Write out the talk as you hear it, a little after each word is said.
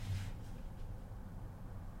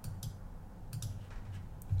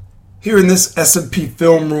Here in this S&P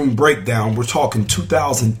Film Room Breakdown, we're talking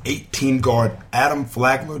 2018 guard Adam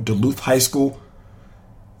Flagler, Duluth High School.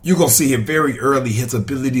 You're going to see here very early his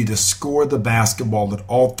ability to score the basketball at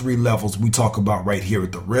all three levels we talk about right here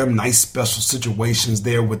at the rim. Nice special situations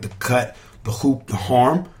there with the cut, the hoop, the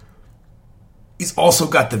harm. He's also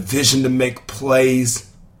got the vision to make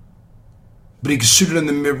plays, but he can shoot it in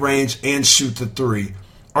the mid-range and shoot the three.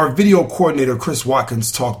 Our video coordinator, Chris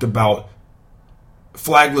Watkins, talked about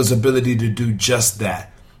Flagler's ability to do just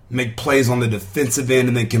that. Make plays on the defensive end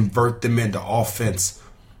and then convert them into offense.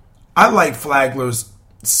 I like Flagler's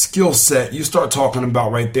skill set. You start talking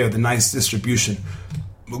about right there, the nice distribution.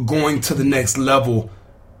 Going to the next level,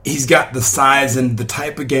 he's got the size and the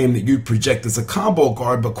type of game that you'd project as a combo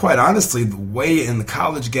guard, but quite honestly, the way in the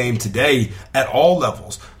college game today at all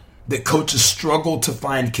levels that coaches struggle to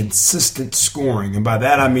find consistent scoring. And by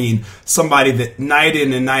that, I mean somebody that night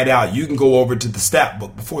in and night out, you can go over to the stat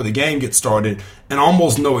book before the game gets started and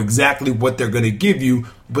almost know exactly what they're going to give you,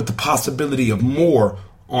 with the possibility of more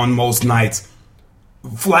on most nights.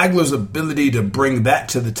 Flagler's ability to bring that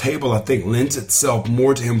to the table, I think, lends itself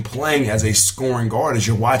more to him playing as a scoring guard. As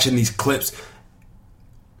you're watching these clips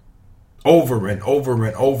over and over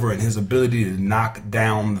and over, and his ability to knock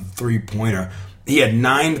down the three-pointer. He had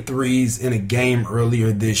 9 threes in a game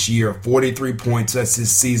earlier this year, 43 points. That's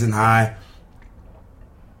his season high.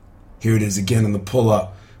 Here it is again in the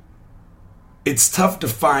pull-up. It's tough to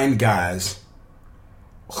find guys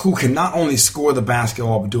who can not only score the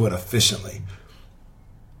basketball but do it efficiently.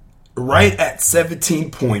 Right at 17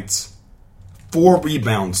 points, 4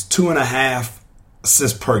 rebounds, 2.5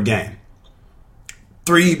 assists per game.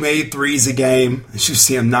 3 made threes a game. As you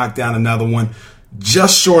see him knock down another one.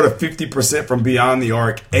 Just short of 50% from beyond the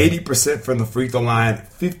arc, 80% from the free throw line,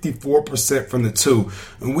 54% from the two.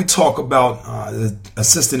 And we talk about the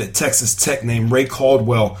assistant at Texas Tech named Ray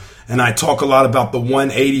Caldwell, and I talk a lot about the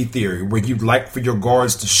 180 theory, where you'd like for your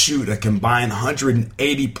guards to shoot a combined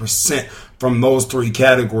 180% from those three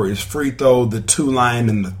categories: free throw, the two line,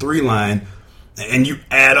 and the three line. And you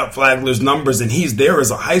add up Flagler's numbers, and he's there as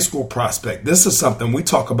a high school prospect. This is something we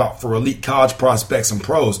talk about for elite college prospects and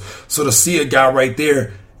pros. So to see a guy right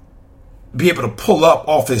there be able to pull up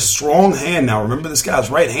off his strong hand, now remember this guy's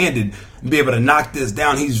right-handed, and be able to knock this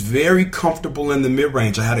down. He's very comfortable in the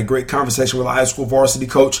mid-range. I had a great conversation with a high school varsity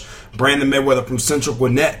coach, Brandon Mayweather from Central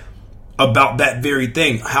Gwinnett, about that very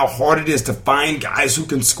thing, how hard it is to find guys who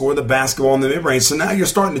can score the basketball in the mid-range. So now you're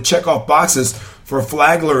starting to check off boxes for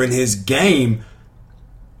Flagler in his game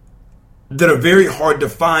that are very hard to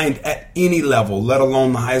find at any level, let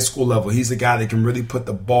alone the high school level. He's a guy that can really put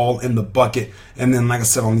the ball in the bucket, and then, like I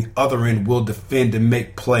said, on the other end, will defend and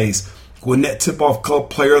make plays. Gwinnett Tip-Off Club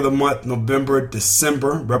Player of the Month, November,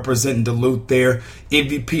 December, representing Duluth there.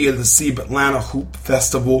 MVP of the SEAB Atlanta Hoop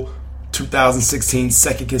Festival 2016,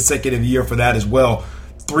 second consecutive year for that as well.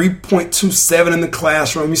 3.27 in the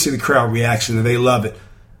classroom. You see the crowd reaction, and they love it.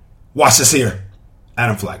 Watch this here.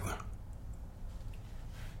 Adam Flagler.